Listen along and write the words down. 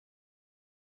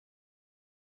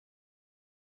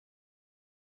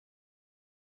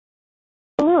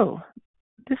Hello,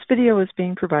 this video is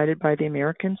being provided by the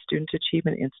American Student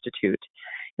Achievement Institute,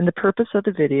 and the purpose of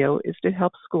the video is to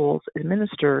help schools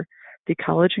administer the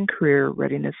College and Career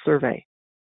Readiness Survey.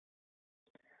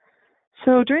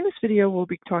 So during this video, we'll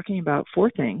be talking about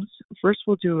four things. First,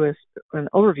 we'll do an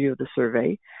overview of the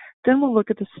survey. Then we'll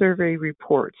look at the survey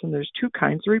reports, and there's two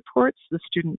kinds of reports, the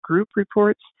student group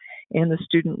reports and the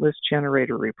student list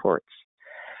generator reports.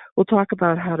 We'll talk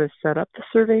about how to set up the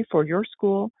survey for your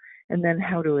school and then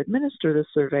how to administer the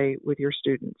survey with your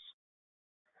students.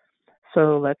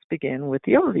 So let's begin with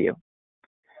the overview.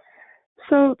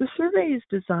 So the survey is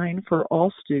designed for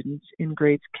all students in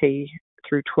grades K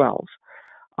through 12.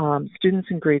 Students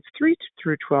in grades 3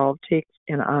 through 12 take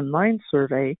an online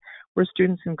survey, where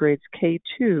students in grades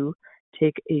K2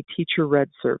 take a teacher-read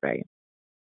survey.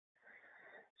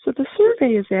 So the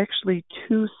survey is actually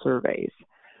two surveys.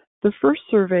 The first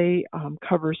survey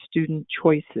covers student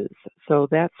choices. So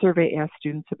that survey asks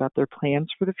students about their plans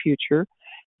for the future,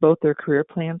 both their career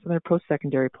plans and their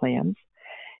post-secondary plans.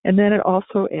 And then it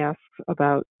also asks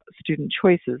about student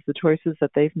choices, the choices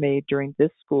that they've made during this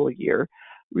school year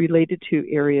related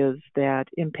to areas that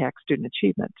impact student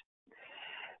achievement.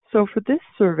 So for this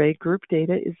survey, group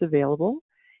data is available,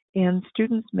 and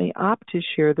students may opt to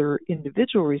share their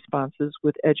individual responses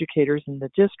with educators in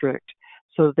the district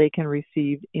so they can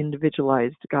receive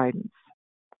individualized guidance.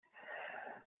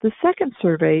 The second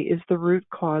survey is the root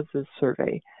causes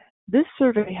survey. This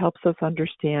survey helps us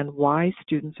understand why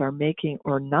students are making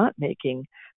or not making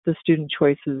the student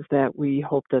choices that we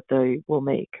hope that they will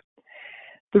make.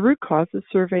 The root causes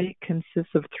survey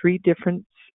consists of three different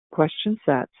question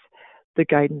sets: the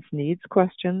guidance needs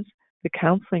questions, the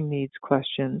counseling needs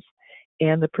questions,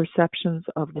 and the perceptions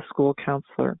of the school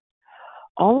counselor.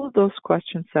 All of those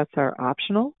question sets are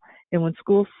optional, and when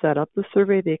schools set up the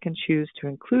survey, they can choose to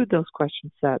include those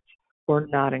question sets or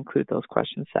not include those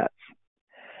question sets.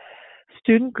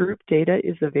 Student group data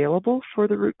is available for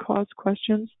the root cause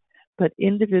questions, but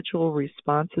individual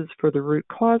responses for the root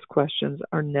cause questions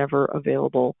are never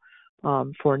available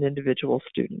for an individual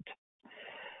student.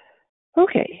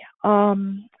 Okay,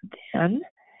 then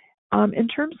in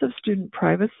terms of student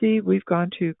privacy, we've gone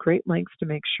to great lengths to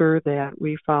make sure that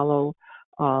we follow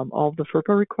all of the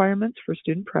FERPA requirements for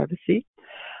student privacy.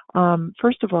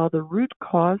 First of all, the root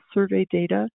cause survey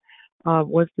data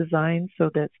was designed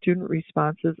so that student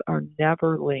responses are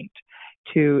never linked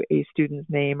to a student's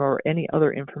name or any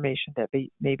other information that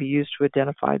may be used to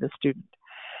identify the student.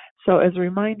 So as a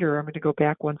reminder, I'm going to go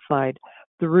back one slide.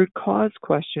 The root cause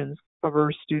questions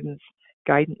cover students'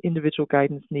 individual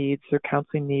guidance needs, their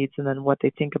counseling needs, and then what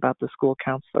they think about the school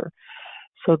counselor.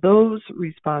 So those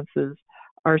responses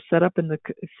are set up in the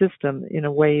system in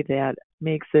a way that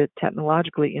makes it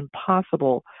technologically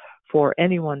impossible for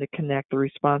anyone to connect the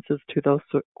responses to those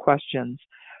questions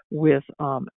with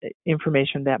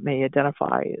information that may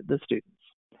identify the students.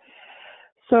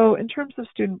 So in terms of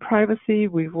student privacy,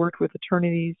 we've worked with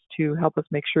attorneys to help us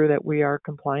make sure that we are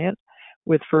compliant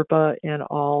with FERPA and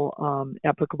all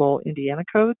applicable Indiana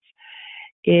codes.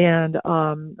 And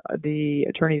the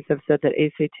attorneys have said that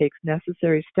ASA takes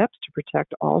necessary steps to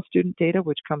protect all student data,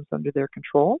 which comes under their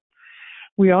control.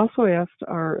 We also asked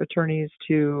our attorneys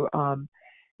to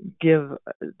give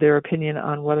their opinion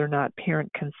on whether or not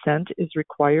parent consent is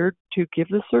required to give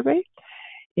the survey.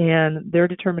 And their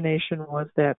determination was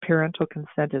that parental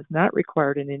consent is not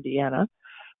required in Indiana.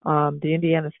 The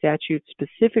Indiana statute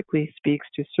specifically speaks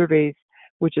to surveys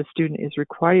which a student is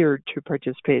required to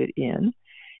participate in.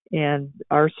 And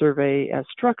our survey, as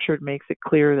structured, makes it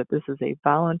clear that this is a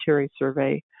voluntary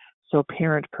survey, so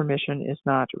parent permission is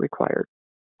not required.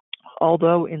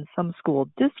 Although in some school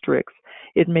districts,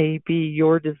 it may be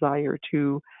your desire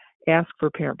to ask for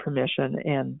parent permission,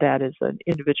 and that is an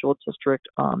individual district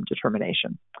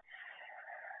determination.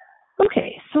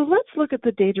 Okay, so let's look at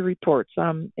the data reports.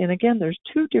 And again, there's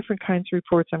two different kinds of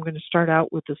reports. I'm going to start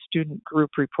out with the student group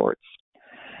reports.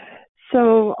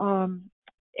 So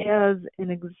as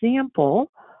an example,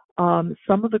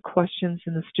 some of the questions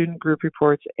in the student group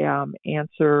reports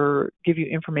give you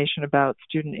information about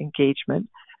student engagement.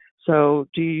 So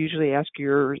do you usually ask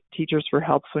your teachers for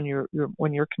help when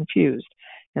you're confused?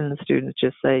 And the students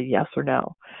just say yes or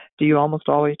no. Do you almost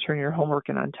always turn your homework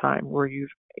in on time? Were you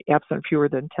absent fewer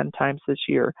than 10 times this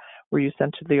year? Were you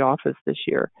sent to the office this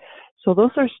year? So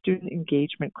those are student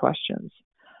engagement questions.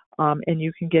 And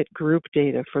you can get group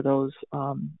data for those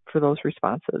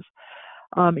responses.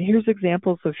 Here's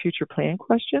examples of future plan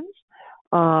questions.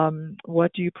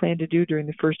 What do you plan to do during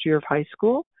the first year of high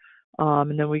school?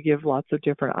 And then we give lots of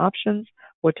different options.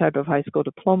 What type of high school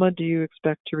diploma do you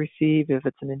expect to receive if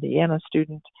it's an Indiana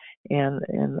student?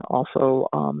 And also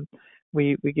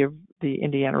we give the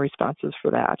Indiana responses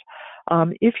for that.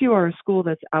 If you are a school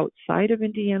that's outside of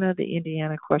Indiana, the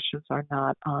Indiana questions are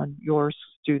not on your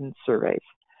student surveys.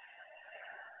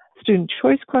 Student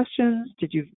choice questions,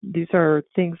 these are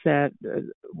things that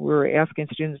we're asking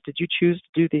students, did you choose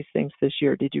to do these things this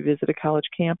year? Did you visit a college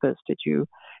campus? Did you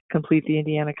complete the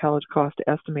Indiana College Cost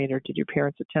Estimator? Did your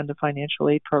parents attend a financial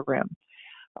aid program?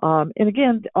 And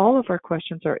again, all of our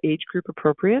questions are age group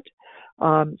appropriate.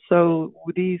 So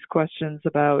these questions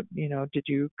about, did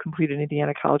you complete an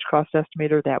Indiana College Cost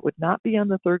Estimator, that would not be on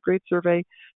the 3rd grade survey,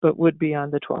 but would be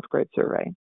on the 12th grade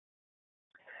survey.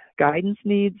 Guidance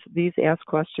needs, these ask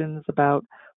questions about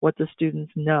what the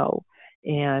students know.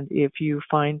 And if you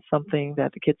find something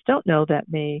that the kids don't know, that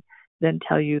may then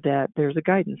tell you that there's a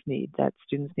guidance need, that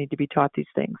students need to be taught these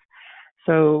things.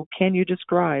 So can you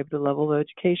describe the level of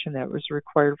education that was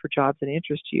required for jobs that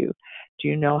interest you? Do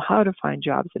you know how to find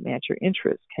jobs that match your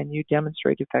interests? Can you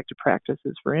demonstrate effective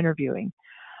practices for interviewing?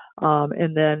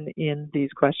 And then in these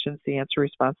questions, the answer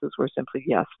responses were simply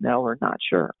yes, no, or not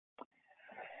sure.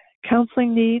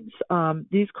 Counseling needs,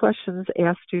 these questions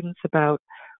ask students about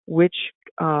which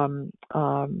social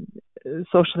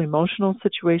emotional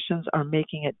situations are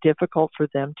making it difficult for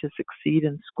them to succeed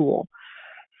in school.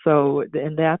 So,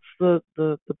 and that's the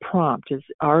prompt is,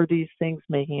 are these things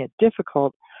making it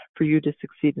difficult for you to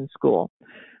succeed in school?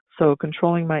 So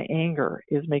controlling my anger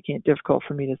is making it difficult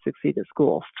for me to succeed at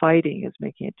school. Fighting is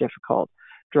making it difficult.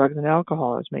 Drugs and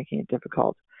alcohol is making it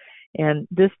difficult. And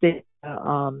this data,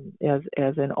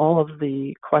 as in all of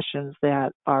the questions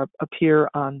that appear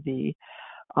on the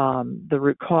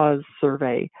root cause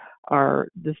survey,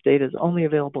 this data is only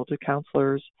available to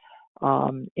counselors,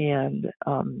 and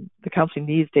the counseling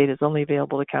needs data is only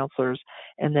available to counselors,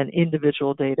 and then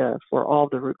individual data for all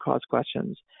the root cause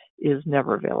questions is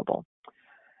never available.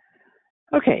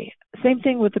 Okay, same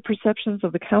thing with the perceptions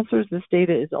of the counselors. This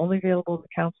data is only available to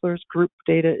counselors. Group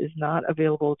data is not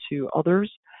available to others.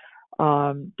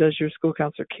 Does your school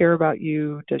counselor care about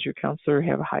you? Does your counselor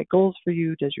have high goals for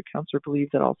you? Does your counselor believe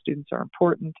that all students are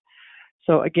important?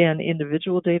 So again,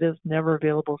 individual data is never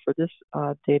available for this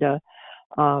data,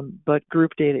 but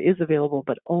group data is available,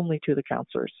 but only to the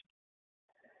counselors.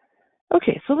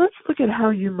 Okay, so let's look at how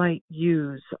you might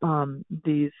use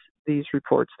these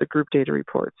reports, the group data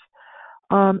reports.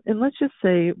 And let's just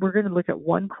say we're going to look at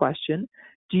one question.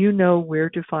 Do you know where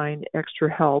to find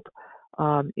extra help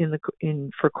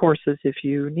for courses if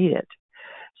you need it?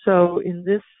 So in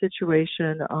this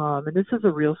situation, and this is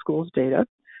a real schools data,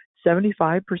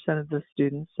 75% of the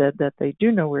students said that they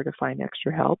do know where to find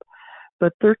extra help,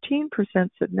 but 13%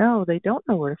 said no, they don't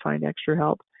know where to find extra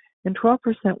help, and 12%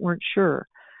 weren't sure.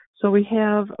 So we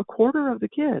have a quarter of the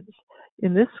kids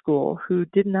in this school who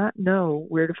did not know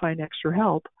where to find extra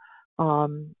help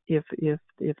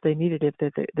if they needed it,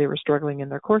 if they were struggling in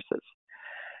their courses.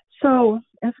 So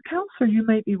as a counselor, you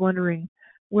might be wondering,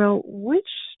 well, which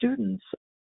students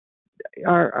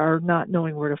are not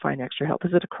knowing where to find extra help?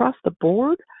 Is it across the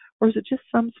board, or is it just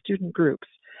some student groups?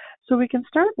 So we can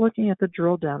start looking at the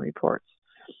drill down reports.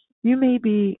 You may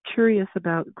be curious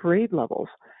about grade levels.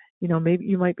 Maybe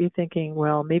you might be thinking,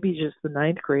 well, maybe just the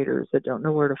 9th graders that don't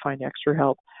know where to find extra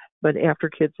help, but after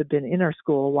kids have been in our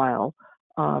school a while,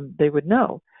 they would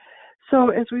know. So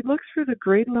as we look through the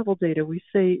grade level data, we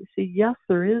see yes,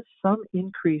 there is some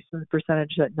increase in the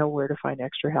percentage that know where to find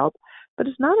extra help, but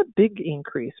it's not a big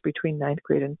increase between 9th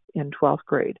grade and 12th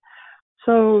grade.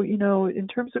 So, in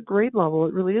terms of grade level,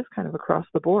 it really is kind of across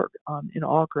the board in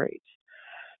all grades.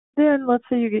 Then let's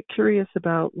say you get curious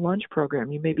about lunch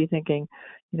program. You may be thinking,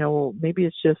 maybe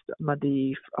it's just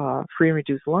the free and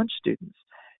reduced lunch students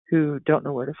who don't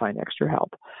know where to find extra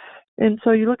help. And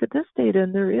so you look at this data,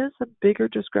 and there is a bigger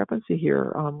discrepancy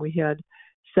here. We had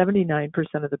 79%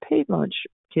 of the paid lunch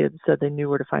kids said they knew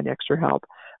where to find extra help,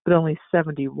 but only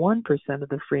 71% of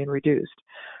the free and reduced.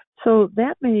 So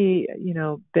that may,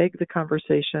 beg the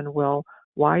conversation, well,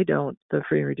 why don't the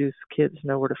free and reduced kids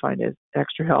know where to find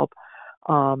extra help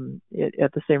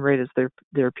at the same rate as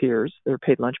their peers, their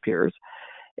paid lunch peers?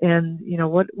 And,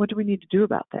 what do we need to do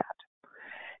about that?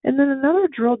 And then another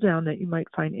drill down that you might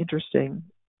find interesting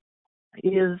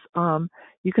is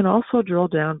you can also drill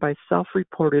down by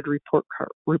self-reported report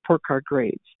card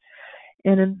grades.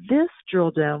 And in this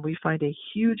drill down, we find a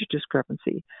huge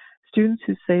discrepancy. Students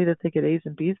who say that they get A's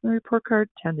and B's in the report card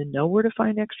tend to know where to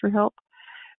find extra help,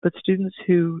 but students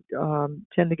who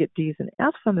tend to get D's and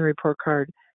F's on the report card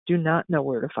do not know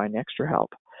where to find extra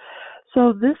help.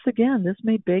 So this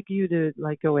may beg you to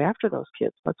go after those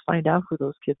kids. Let's find out who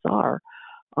those kids are.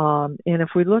 And if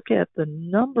we look at the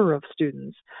number of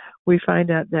students, we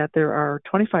find out that there are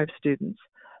 25 students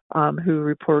who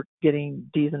report getting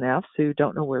D's and F's who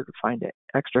don't know where to find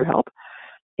extra help.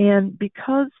 And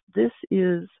because this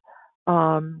is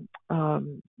part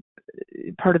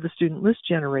of the student list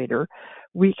generator,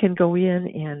 we can go in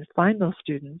and find those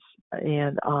students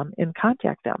and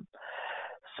contact them.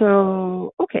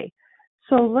 So, okay,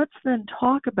 so let's then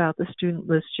talk about the student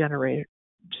list generator.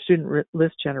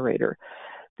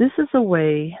 This is a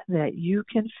way that you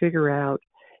can figure out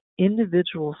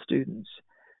individual students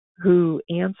who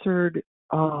answered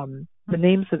the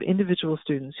names of individual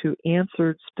students who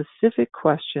answered specific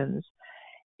questions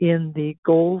in the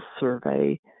goals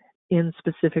survey in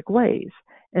specific ways.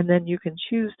 And then you can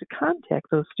choose to contact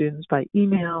those students by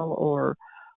email or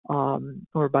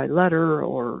by letter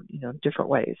or different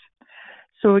ways.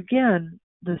 So again,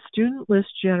 the student list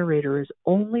generator is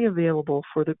only available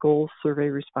for the goals survey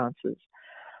responses.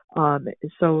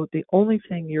 So the only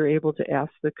thing you're able to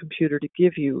ask the computer to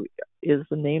give you is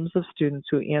the names of students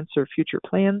who answer future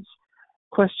plans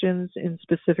questions in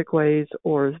specific ways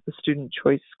or the student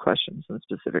choice questions in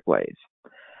specific ways.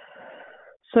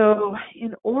 So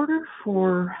in order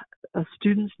for a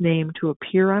student's name to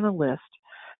appear on a list,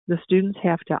 the students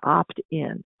have to opt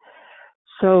in.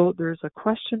 So there's a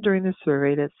question during the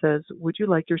survey that says, would you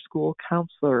like your school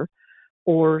counselor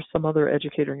or some other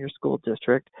educator in your school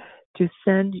district to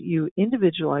send you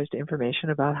individualized information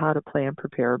about how to plan,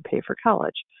 prepare, and pay for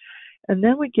college? And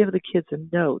then we give the kids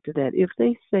a note that if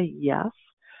they say yes,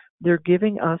 they're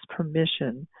giving us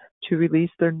permission to release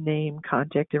their name,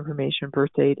 contact information, birth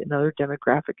date, and other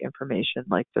demographic information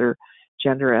like their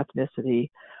gender, ethnicity.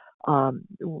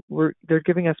 They're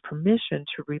giving us permission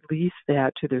to release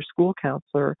that to their school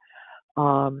counselor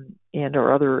and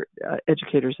our other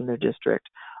educators in their district,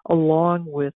 along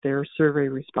with their survey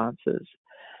responses.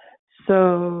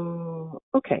 So,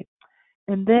 okay.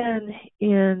 And then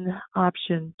in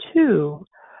option 2,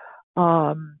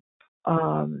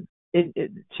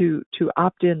 to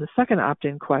opt in, the second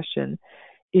opt-in question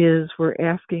is we're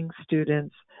asking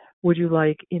students, would you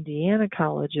like Indiana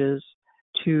colleges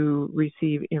to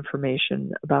receive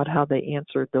information about how they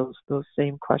answered those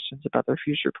same questions about their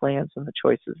future plans and the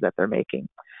choices that they're making?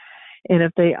 And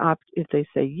if they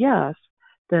say yes,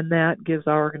 then that gives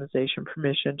our organization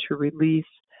permission to release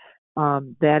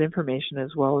that information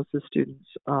as well as the students'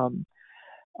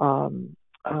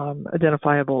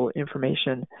 identifiable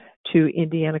information to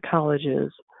Indiana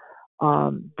colleges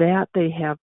that they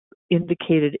have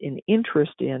indicated an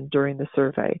interest in during the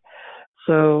survey.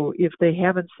 So if they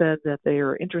haven't said that they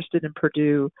are interested in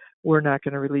Purdue, we're not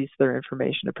going to release their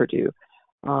information to Purdue.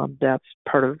 That's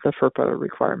part of the FERPA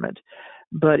requirement.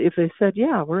 But if they said,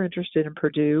 yeah, we're interested in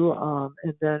Purdue,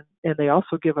 and they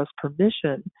also give us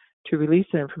permission to release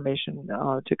the information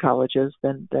to colleges,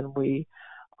 then we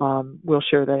will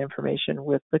share that information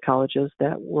with the colleges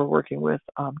that we're working with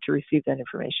to receive that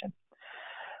information.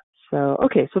 So,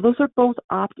 okay, so those are both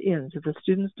opt-ins. If the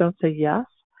students don't say yes,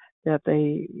 that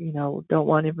they, don't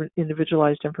want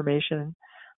individualized information,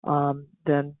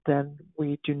 then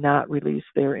we do not release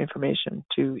their information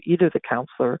to either the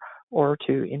counselor or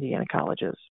to Indiana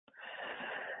colleges.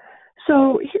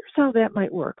 So here's how that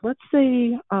might work. Let's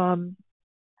say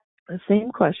the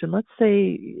same question. Let's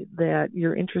say that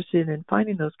you're interested in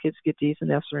finding those kids get D's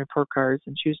and F's and report cards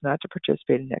and choose not to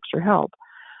participate in extra help.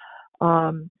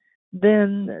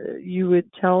 Then you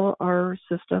would tell our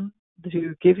system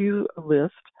to give you a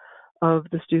list of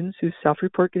the students who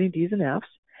self-report getting D's and F's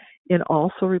and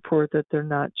also report that they're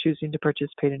not choosing to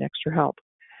participate in extra help.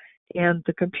 And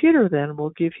the computer then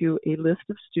will give you a list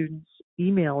of students'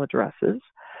 email addresses.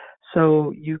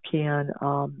 So you can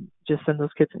just send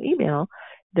those kids an email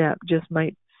that just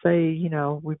might say,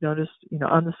 we've noticed,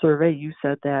 on the survey you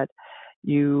said that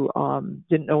you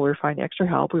didn't know where to find extra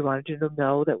help. We wanted you to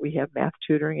know that we have math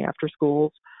tutoring after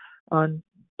schools on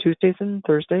Tuesdays and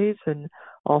Thursdays and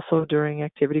also during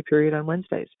activity period on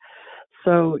Wednesdays.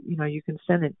 So, you can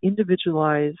send an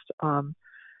individualized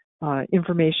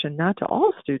information not to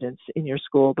all students in your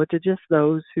school, but to just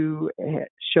those who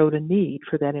showed a need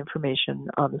for that information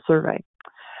on the survey.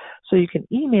 So you can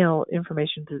email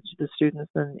information to the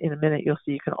students, and in a minute you'll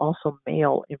see you can also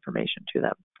mail information to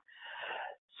them.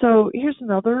 So here's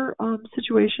another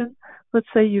situation. Let's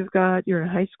say you're in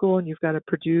high school and you've got a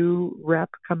Purdue rep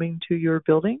coming to your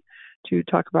building to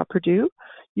talk about Purdue.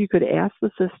 You could ask the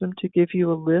system to give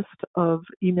you a list of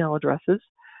email addresses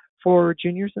for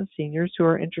juniors and seniors who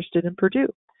are interested in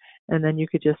Purdue. And then you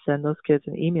could just send those kids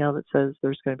an email that says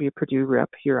there's going to be a Purdue rep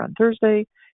here on Thursday.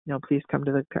 Please come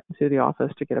to the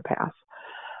office to get a pass.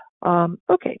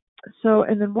 Okay, so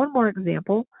and then one more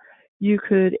example. You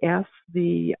could ask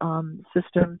the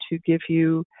system to give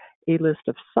you a list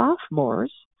of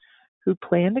sophomores who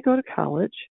plan to go to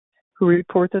college, who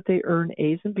report that they earn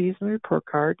A's and B's in the report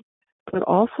card, but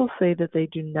also say that they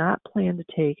do not plan to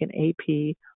take an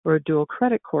AP or a dual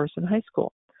credit course in high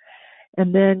school.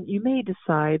 And then you may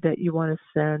decide that you want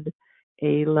to send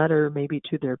a letter maybe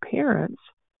to their parents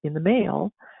in the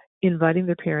mail, inviting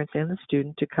their parents and the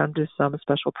student to come to some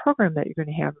special program that you're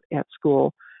going to have at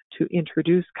school to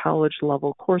introduce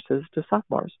college-level courses to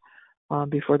sophomores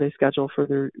before they schedule for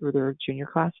their junior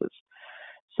classes.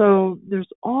 So there's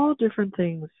all different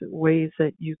ways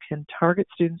that you can target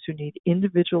students who need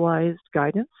individualized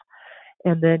guidance,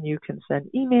 and then you can send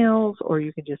emails, or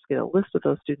you can just get a list of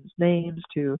those students' names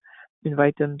to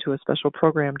invite them to a special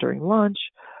program during lunch,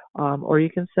 or you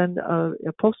can send a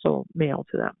postal mail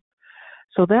to them.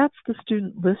 So that's the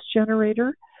student list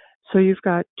generator. So you've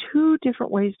got two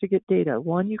different ways to get data.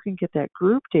 One, you can get that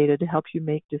group data to help you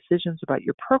make decisions about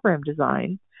your program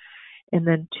design. And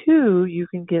then two, you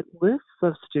can get lists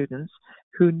of students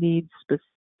who need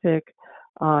specific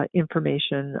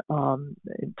information,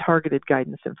 targeted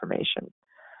guidance information.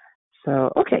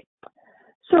 So, okay.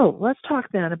 So let's talk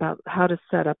then about how to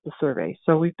set up the survey.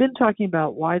 So we've been talking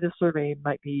about why the survey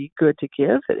might be good to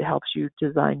give. It helps you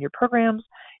design your programs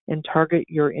and target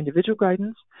your individual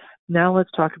guidance. Now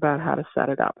let's talk about how to set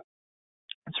it up.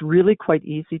 It's really quite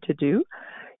easy to do.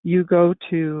 You go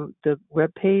to the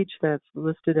web page that's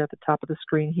listed at the top of the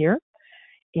screen here.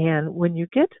 And when you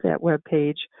get to that web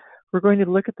page, we're going to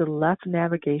look at the left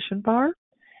navigation bar.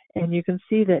 And you can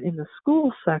see that in the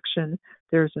school section,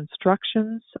 there's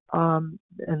instructions, and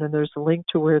then there's a link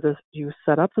to where you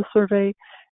set up the survey,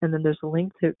 and then there's a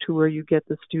link to where you get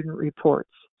the student reports.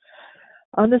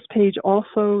 On this page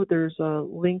also, there's a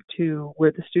link to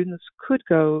where the students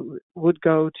would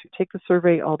go to take the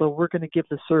survey, although we're going to give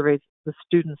the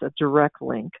students a direct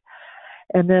link.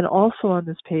 And then also on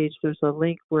this page, there's a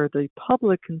link where the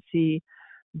public can see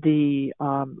the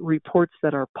reports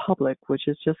that are public, which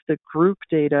is just the group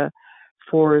data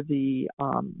for the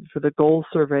goal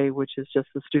survey, which is just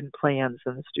the student plans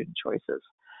and the student choices.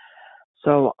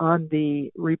 So on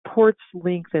the reports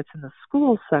link that's in the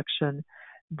school section,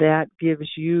 that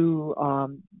gives you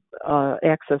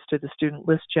access to the student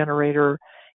list generator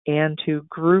and to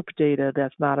group data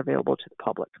that's not available to the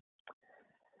public.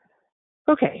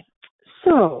 Okay,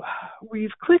 so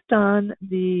we've clicked on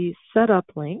the setup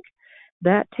link.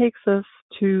 That takes us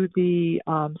to the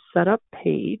setup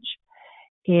page,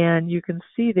 and you can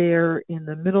see there in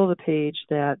the middle of the page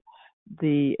that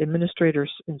the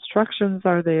administrator's instructions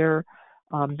are there.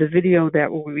 The video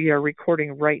that we are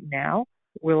recording right now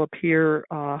will appear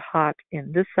hot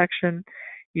in this section.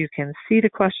 You can see the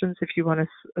questions if you want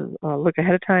to look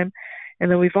ahead of time.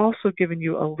 And then we've also given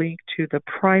you a link to the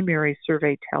primary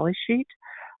survey tally sheet.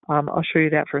 I'll show you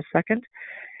that for a second.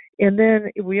 And then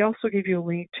we also give you a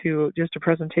link to just a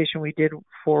presentation we did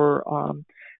for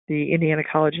the Indiana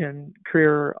College and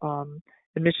Career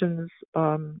Admissions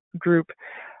group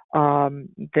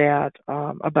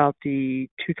about the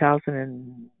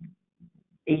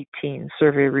 2018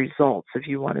 survey results, if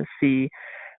you want to see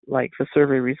like the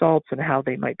survey results and how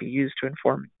they might be used to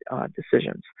inform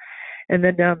decisions. And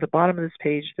then down at the bottom of this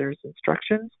page, there's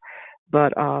instructions,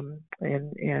 but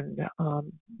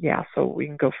yeah, so we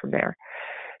can go from there.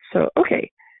 So,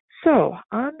 okay, so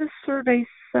on the survey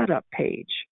setup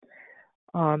page,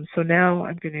 so now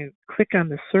I'm going to click on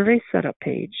the survey setup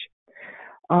page.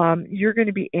 You're going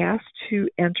to be asked to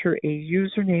enter a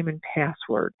username and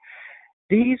password.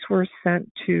 These were sent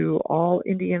to all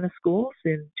Indiana schools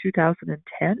in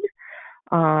 2010.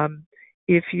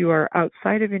 If you are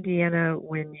outside of Indiana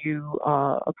when you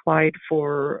applied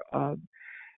for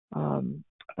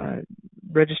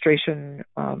registration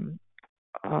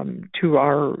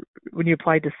when you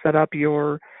applied to set up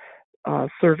your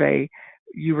survey,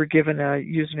 you were given a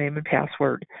username and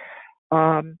password.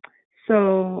 But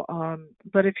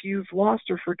if you've lost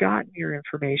or forgotten your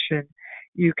information,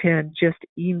 you can just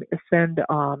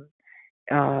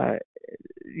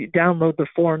download the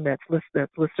form that's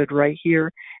listed right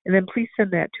here, and then please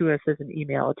send that to us as an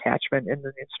email attachment, and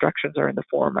the instructions are in the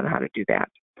form on how to do that.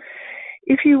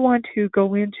 If you want to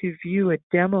go in to view a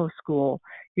demo school,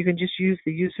 you can just use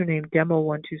the username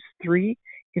demo123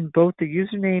 in both the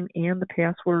username and the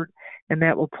password, and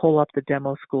that will pull up the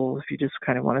demo school if you just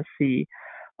kind of want to see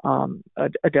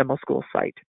a demo school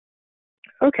site.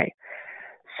 Okay,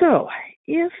 so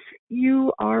if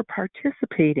you are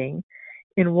participating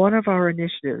in one of our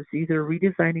initiatives, either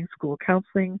redesigning school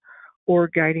counseling or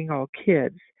guiding all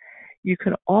kids, you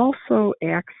can also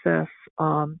access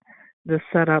the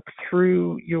setup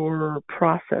through your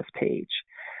process page.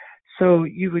 So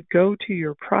you would go to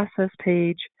your process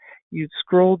page, you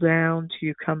scroll down till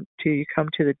you come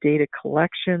to the data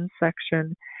collection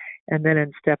section, and then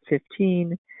in step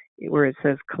 15, where it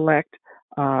says collect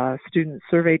student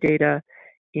survey data,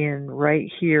 in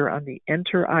right here on the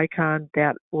enter icon,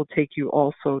 that will take you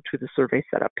also to the survey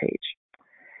setup page.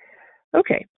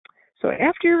 Okay, so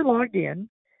after you're logged in,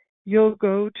 you'll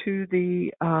go to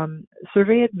the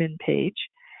survey admin page,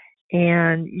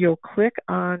 and you'll click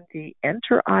on the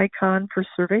enter icon for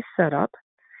survey setup.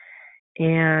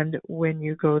 And when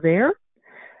you go there,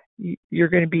 you're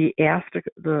going to be asked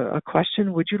a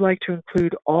question: would you like to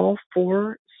include all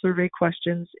 4 survey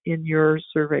questions in your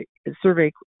survey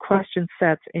question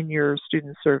sets in your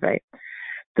student survey?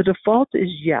 The default is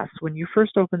yes. When you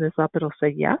first open this up, it'll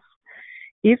say yes.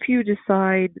 If you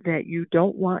decide that you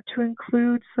don't want to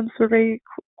include some survey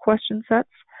question sets,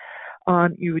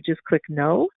 you would just click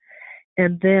no.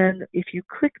 And then if you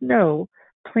click no,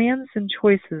 plans and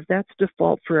choices, that's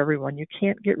default for everyone. You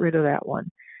can't get rid of that one.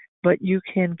 But you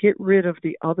can get rid of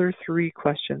the other 3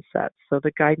 question sets. So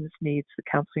the guidance needs, the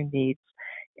counseling needs,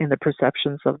 and the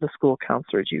perceptions of the school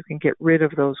counselors. You can get rid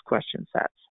of those question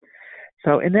sets.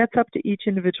 So, and that's up to each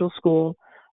individual school.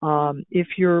 If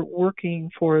you're working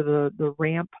for the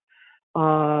RAMP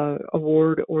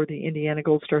award or the Indiana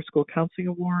Gold Star School Counseling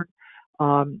Award,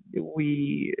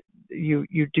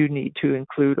 you do need to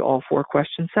include all 4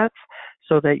 question sets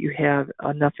so that you have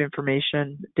enough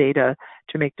information, data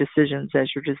to make decisions as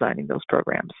you're designing those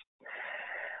programs.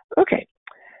 Okay,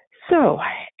 so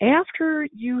after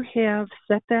you have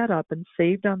set that up and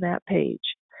saved on that page,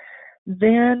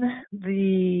 then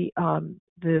the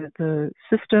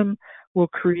system will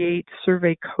create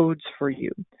survey codes for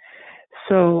you.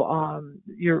 So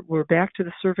we're back to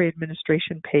the survey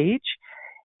administration page,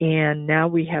 and now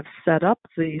we have set up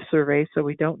the survey, so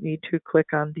we don't need to click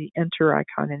on the enter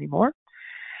icon anymore.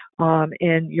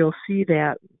 And you'll see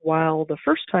that while the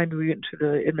first time we went to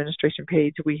the administration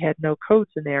page, we had no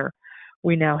codes in there,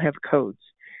 we now have codes.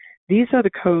 These are the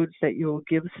codes that you'll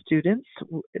give students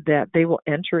that they will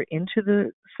enter into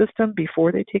the system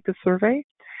before they take the survey.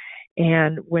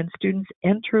 And when students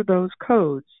enter those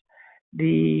codes,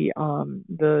 that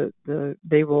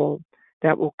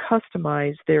will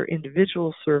customize their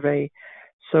individual survey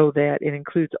so that it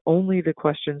includes only the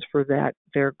questions for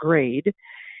their grade.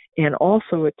 And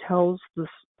also it tells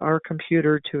our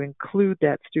computer to include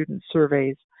that student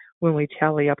surveys when we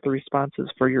tally up the responses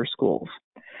for your schools.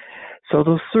 So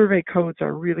those survey codes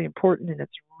are really important, and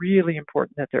it's really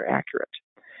important that they're accurate.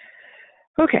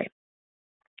 Okay,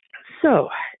 so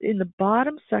in the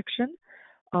bottom section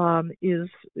is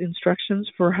instructions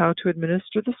for how to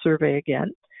administer the survey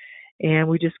again. And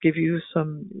we just give you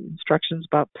some instructions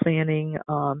about planning,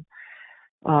 how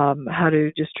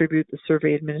to distribute the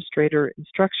survey administrator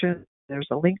instruction. There's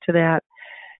a link to that.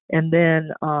 And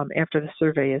then after the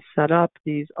survey is set up,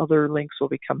 these other links will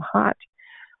become hot.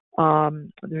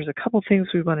 There's a couple things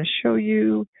we want to show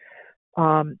you,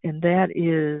 and that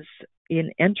is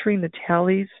in entering the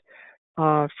tallies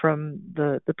from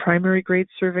the primary grade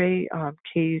survey,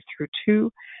 K through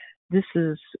 2. This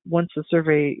is once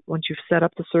you've set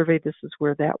up the survey, this is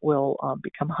where that will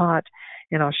become hot,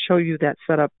 and I'll show you that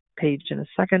setup page in a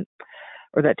second,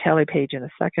 or that tally page in a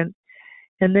second.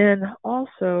 And then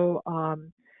also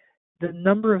the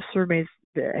number of surveys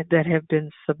that have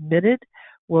been submitted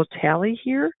will tally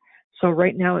here. So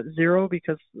right now it's 0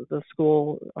 because the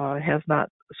school has not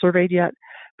surveyed yet,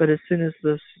 but as soon as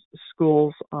the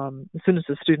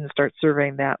students start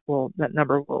surveying, that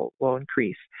number will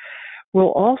increase.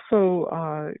 We'll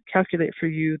also calculate for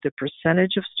you the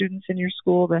percentage of students in your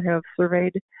school that have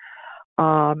surveyed.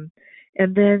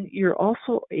 And then you're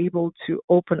also able to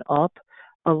open up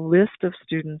a list of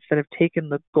students that have taken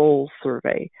the goal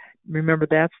survey. Remember,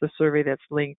 that's the survey that's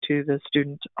linked to the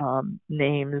student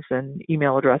names and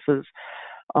email addresses.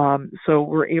 So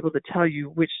we're able to tell you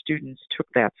which students took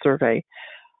that survey.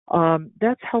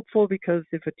 That's helpful because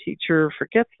if a teacher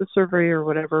forgets the survey or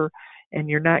whatever, and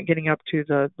you're not getting up to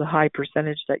the high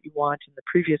percentage that you want in the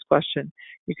previous question,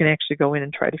 you can actually go in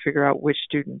and try to figure out which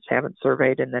students haven't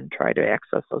surveyed and then try to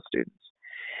access those students.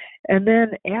 And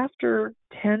then after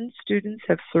 10 students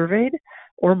have surveyed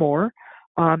or more,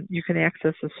 you can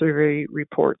access the survey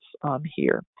reports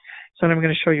here. So I'm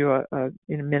going to show you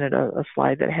in a minute a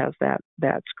slide that has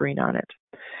that screen on it.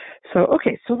 So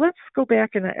okay, so let's go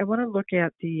back, and I want to look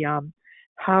at the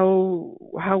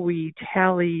how we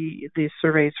tally these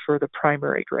surveys for the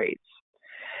primary grades.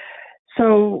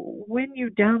 So when you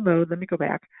download, let me go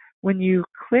back. When you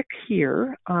click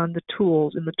here on the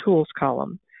tools, in the tools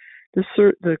column,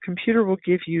 the computer will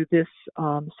give you this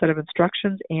set of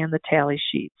instructions and the tally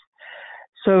sheets.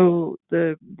 So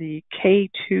the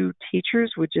K2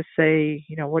 teachers would just say,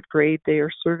 what grade they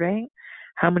are surveying,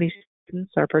 how many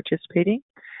students are participating.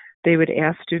 They would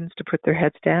ask students to put their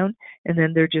heads down, and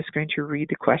then they're just going to read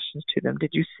the questions to them. Did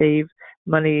you save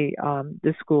money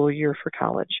this school year for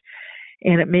college?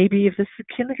 And it may be, if this is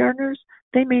kindergartners,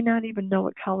 they may not even know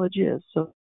what college is.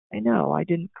 So I know I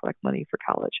didn't collect money for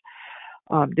college,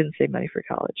 didn't save money for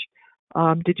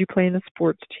college. Did you play in a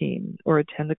sports team or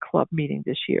attend a club meeting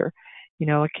this year?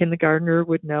 A kindergartner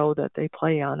would know that they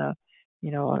play on a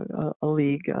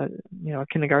league, a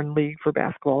kindergarten league for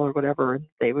basketball or whatever, and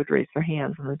they would raise their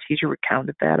hands, and the teacher would count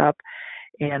that up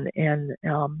and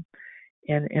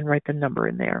write the number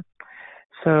in there.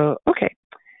 So, okay.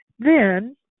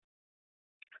 Then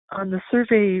on the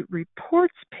survey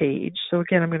reports page, so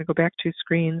again, I'm going to go back 2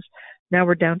 screens. Now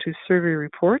we're down to survey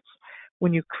reports.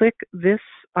 When you click this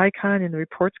icon in the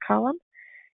reports column,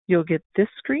 you'll get this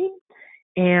screen.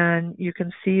 And you can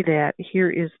see that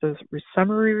here is the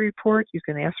summary report. You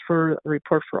can ask for a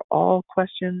report for all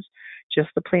questions, just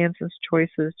the plans and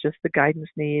choices, just the guidance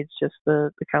needs, just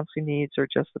the counseling needs, or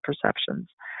just the perceptions.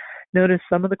 Notice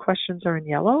some of the questions are in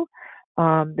yellow.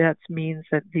 That means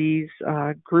that these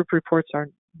group reports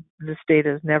this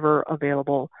data is never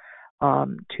available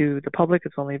to the public.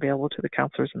 It's only available to the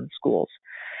counselors in the schools.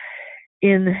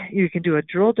 You can do a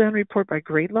drill down report by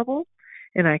grade level.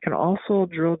 And I can also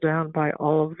drill down by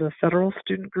all of the federal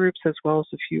student groups as well as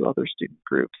a few other student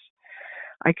groups.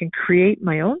 I can create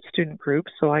my own student group,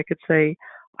 so I could say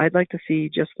I'd like to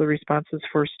see just the responses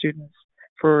for students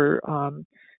for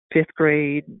 5th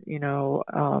grade,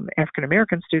 African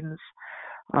American students,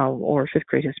 or 5th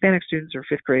grade Hispanic students, or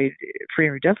 5th grade free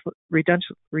and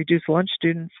reduced lunch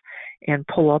students, and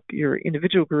pull up your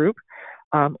individual group.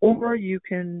 Or you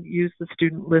can use the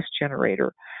student list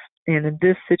generator. And in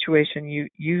this situation,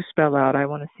 you spell out, I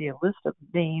want to see a list of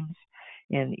names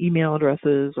and email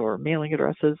addresses or mailing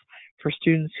addresses for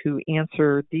students who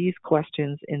answer these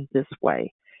questions in this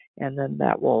way. And then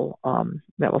that will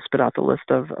spit out the list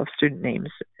of student names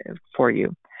for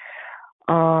you.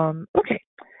 Okay,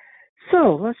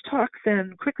 so let's talk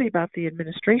then quickly about the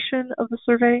administration of the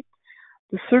survey.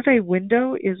 The survey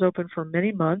window is open for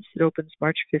many months. It opens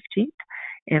March 15th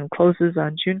and closes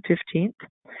on June 15th.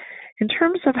 In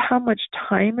terms of how much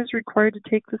time is required to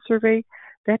take the survey,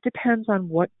 that depends on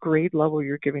what grade level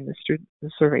you're giving the student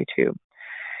the survey to.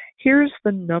 Here's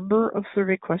the number of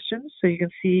survey questions. So you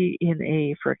can see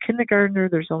for a kindergartner,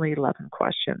 there's only 11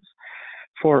 questions.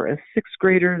 For a 6th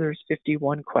grader, there's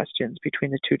 51 questions between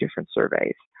the 2 different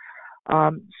surveys.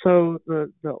 So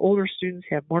the older students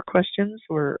have more questions,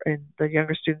 and the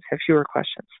younger students have fewer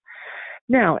questions.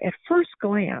 Now, at first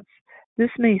glance, this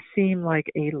may seem like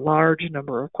a large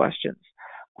number of questions.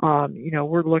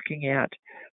 We're looking at,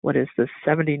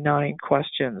 79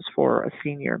 questions for a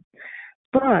senior.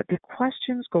 But the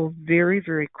questions go very,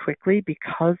 very quickly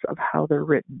because of how they're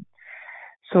written.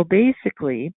 So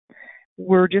basically,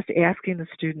 we're just asking the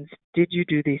students, did you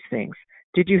do these things?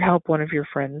 Did you help one of your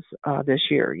friends this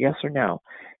year? Yes or no?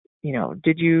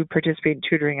 Did you participate in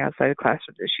tutoring outside the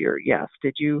classroom this year? Yes.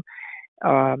 Did you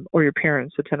or your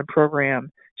parents attend a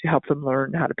program to help them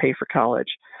learn how to pay for college?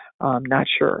 Not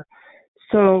sure.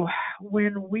 So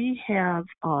when we have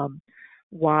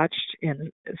watched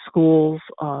in schools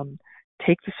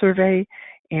take the survey,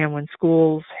 and when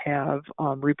schools have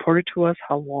reported to us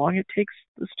how long it takes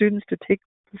the students to take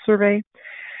the survey,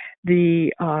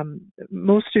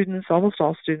 most students, almost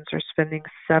all students, are spending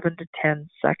 7 to 10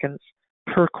 seconds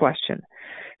per question.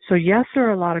 So yes, there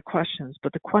are a lot of questions,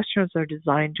 but the questions are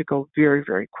designed to go very,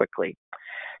 very quickly,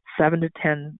 7 to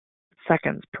 10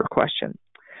 seconds per question.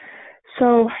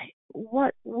 So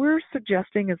what we're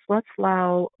suggesting is let's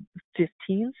allow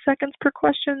 15 seconds per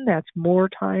question. That's more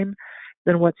time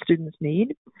than what students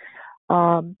need.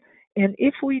 And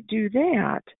if we do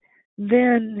that,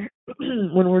 then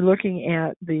when we're looking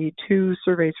at the 2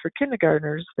 surveys for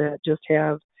kindergartners that just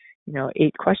have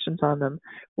 8 questions on them,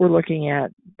 we're looking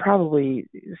at probably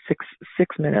six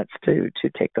minutes to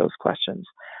take those questions.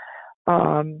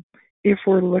 If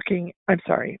we're looking,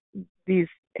 these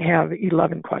have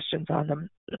 11 questions on them,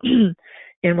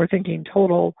 and we're thinking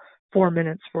total 4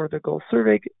 minutes for the goal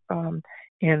survey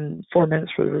and 4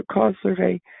 minutes for the root cause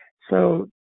survey. So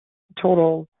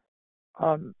total,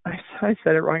 I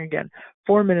said it wrong again,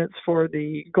 4 minutes for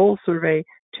the goal survey,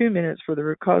 2 minutes for the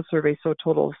root cause survey, so a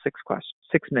total of 6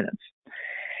 minutes.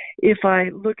 If I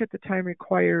look at the time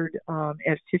required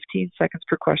at 15 seconds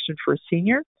per question for a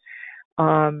senior,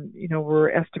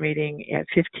 we're estimating at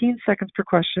 15 seconds per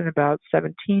question about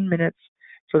 17 minutes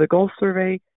for the goal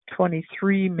survey,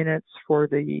 23 minutes for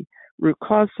the root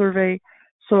cause survey.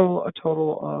 So a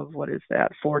total of,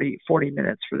 40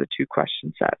 minutes for the 2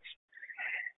 question sets.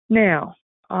 Now,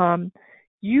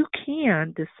 you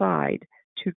can decide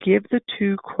to give the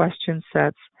 2 question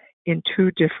sets in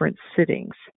 2 different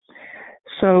sittings.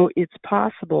 So it's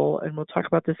possible, and we'll talk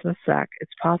about this in a sec,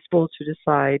 it's possible to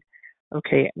decide,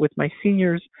 okay, with my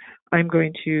seniors, I'm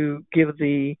going to give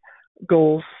the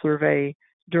goals survey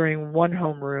during one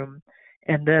homeroom,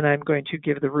 and then I'm going to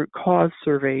give the root cause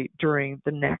survey during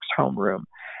the next homeroom.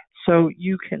 So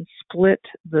you can split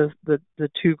the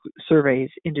 2 surveys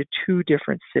into 2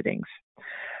 different sittings.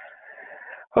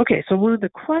 Okay, so one of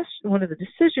the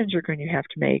decisions you're going to have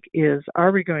to make is,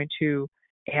 are we going to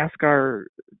ask our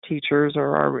teachers,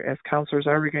 or as counselors,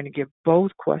 are we going to give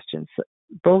both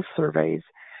surveys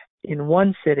in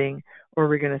one sitting, or are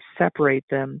we going to separate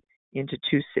them into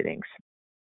 2 sittings?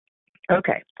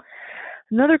 Okay.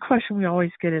 Another question we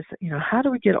always get is, how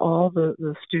do we get all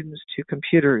the students to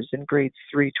computers in grades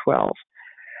 3-12?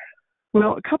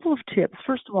 Well, a couple of tips.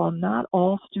 First of all, not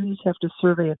all students have to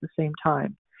survey at the same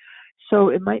time. So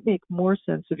it might make more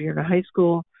sense if you're in a high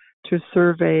school to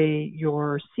survey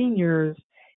your seniors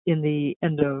in the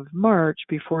end of March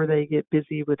before they get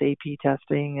busy with AP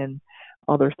testing and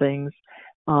other things,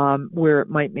 where it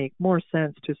might make more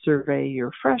sense to survey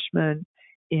your freshmen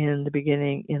in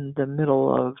the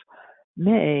middle of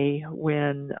May,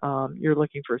 when you're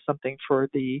looking for something for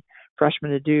the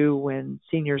freshmen to do when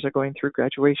seniors are going through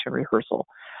graduation rehearsal.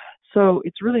 So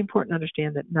it's really important to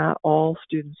understand that not all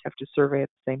students have to survey at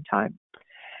the same time.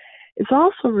 It's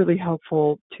also really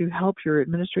helpful to help your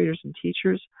administrators and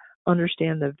teachers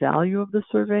understand the value of the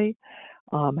survey,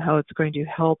 how it's going to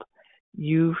help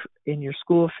you in your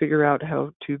school figure out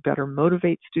how to better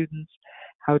motivate students,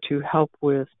 how to help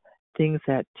with things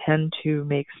that tend to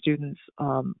make students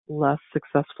less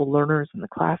successful learners in the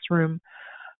classroom.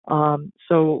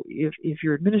 So if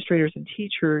your administrators and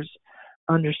teachers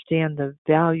understand the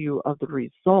value of the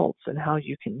results and how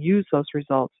you can use those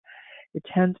results, it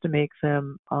tends to make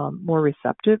them more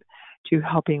receptive to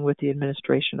helping with the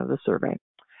administration of the survey.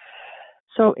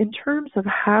 So in terms of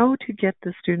how to get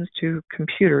the students to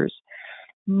computers,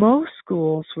 most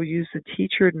schools will use the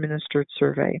teacher-administered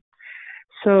survey.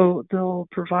 So they'll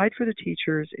provide for the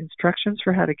teachers instructions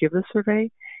for how to give the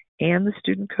survey and the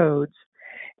student codes.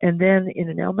 And then in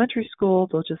an elementary school,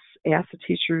 they'll just ask the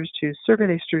teachers to survey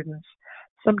their students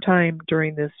sometime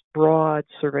during this broad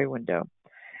survey window.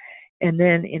 And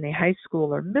then in a high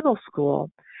school or middle school,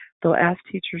 they'll ask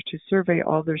teachers to survey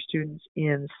all their students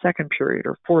in second period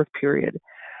or fourth period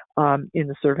in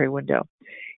the survey window.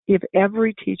 If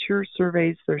every teacher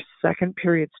surveys their second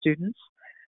period students,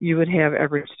 you would have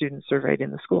every student surveyed in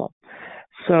the school.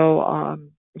 So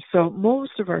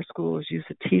most of our schools use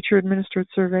a teacher-administered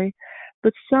survey,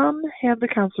 but some have the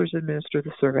counselors administer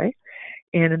the survey.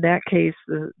 And in that case,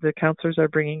 the counselors are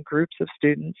bringing groups of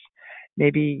students,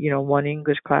 maybe one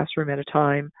English classroom at a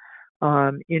time,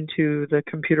 into the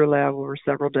computer lab over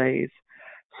several days.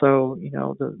 So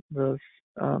the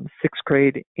sixth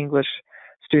grade English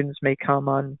students may come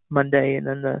on Monday, and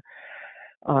then the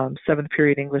seventh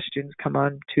period English students come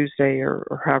on Tuesday,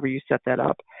 or however you set that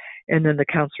up, and then the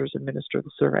counselors administer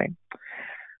the survey.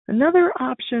 Another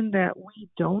option that we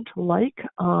don't like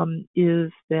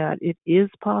is that it is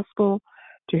possible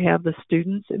to have the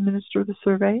students administer the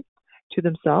survey to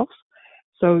themselves.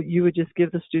 So you would just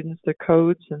give the students the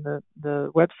codes and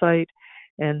the website,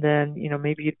 and then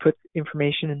maybe you'd put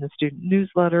information in the student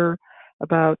newsletter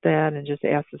about that, and just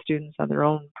ask the students on their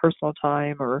own personal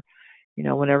time, or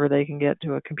whenever they can get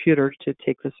to a computer, to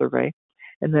take the survey.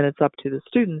 And then it's up to the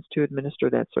students to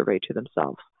administer that survey to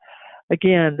themselves.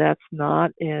 Again, that's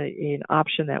not an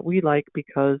option that we like,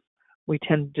 because we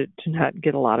tend to not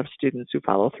get a lot of students who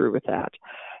follow through with that.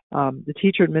 The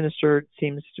teacher administered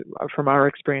seems to, from our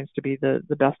experience, to be the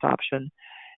best option.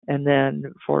 And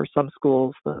then for some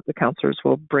schools, the counselors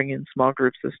will bring in small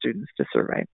groups of students to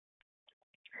survey.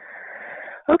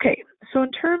 Okay, so in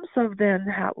terms of then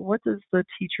what does the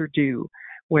teacher do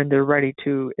when they're ready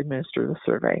to administer the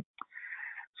survey?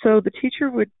 So the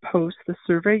teacher would post the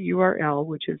survey URL,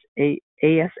 which is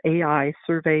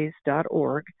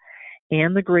asaisurveys.org,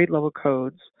 and the grade level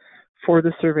codes for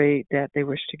the survey that they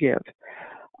wish to give.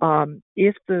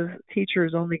 If the teacher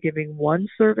is only giving one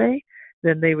survey,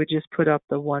 then they would just put up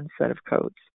the one set of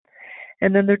codes.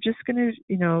 And then they're just going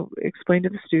to, explain to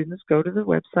the students, go to the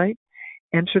website,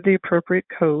 enter the appropriate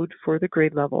code for the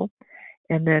grade level,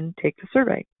 and then take the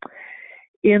survey.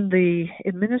 In the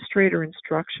administrator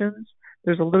instructions,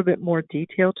 there's a little bit more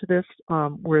detail to this,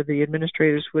 where the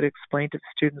administrators would explain to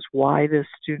the students why this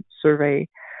student survey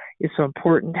is so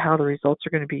important, how the results are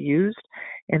going to be used,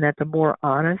 and that the more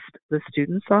honest the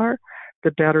students are,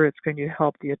 the better it's going to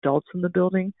help the adults in the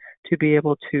building to be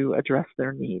able to address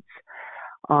their needs.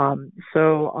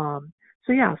 So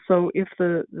if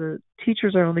the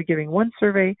teachers are only giving one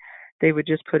survey, they would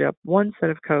just put up one set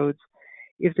of codes.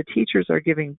 If the teachers are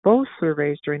giving both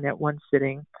surveys during that one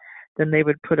sitting, then they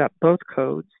would put up both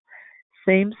codes,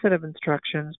 same set of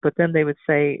instructions, but then they would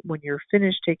say, when you're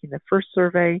finished taking the first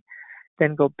survey,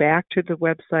 then go back to the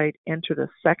website, enter the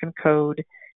second code,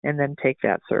 and then take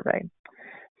that survey.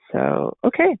 So,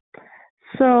 okay.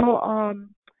 So,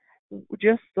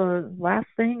 just the last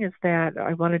thing is that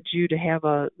I wanted you to have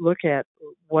a look at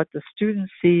what the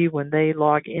students see when they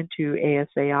log into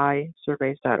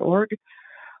ASAIsurveys.org.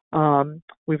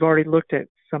 We've already looked at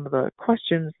some of the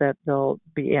questions that they'll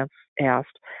be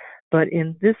asked, but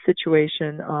in this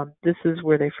situation, this is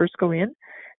where they first go in.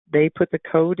 They put the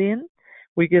code in.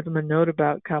 We give them a note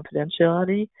about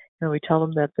confidentiality, and we tell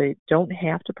them that they don't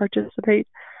have to participate.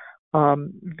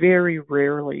 Very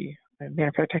rarely, as a matter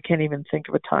of fact, I can't even think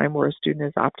of a time where a student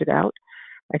has opted out.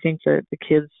 I think that the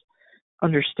kids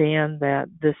understand that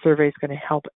this survey is going to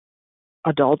help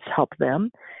adults help them,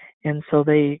 and so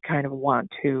they kind of want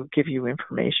to give you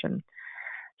information.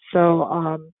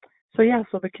 So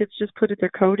the kids just put their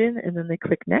code in, and then they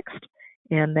click next,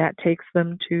 and that takes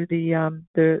them to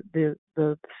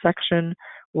the section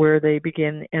where they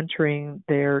begin entering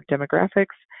their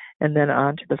demographics, and then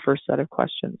on to the first set of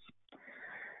questions.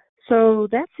 So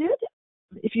that's it.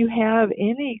 If you have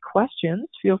any questions,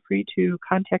 feel free to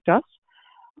contact us.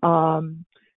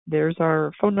 There's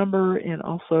our phone number and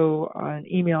also an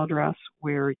email address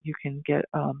where you can get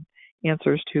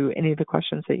answers to any of the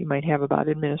questions that you might have about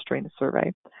administering the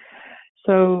survey.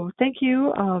 So thank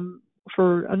you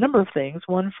for a number of things.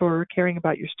 One, for caring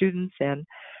about your students and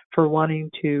for wanting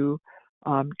to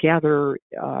gather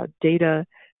data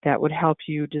that would help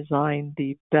you design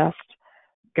the best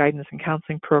guidance and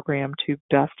counseling program to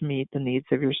best meet the needs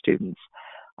of your students.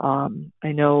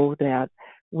 I know that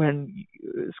when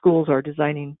schools are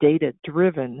designing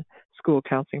data-driven school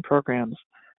counseling programs,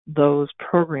 those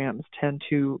programs tend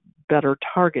to better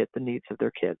target the needs of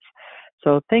their kids.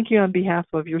 So thank you on behalf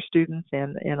of your students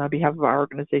and on behalf of our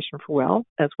organization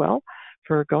as well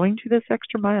for going to this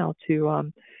extra mile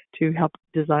to help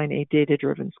design a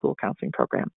data-driven school counseling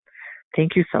program.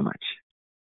 Thank you so much.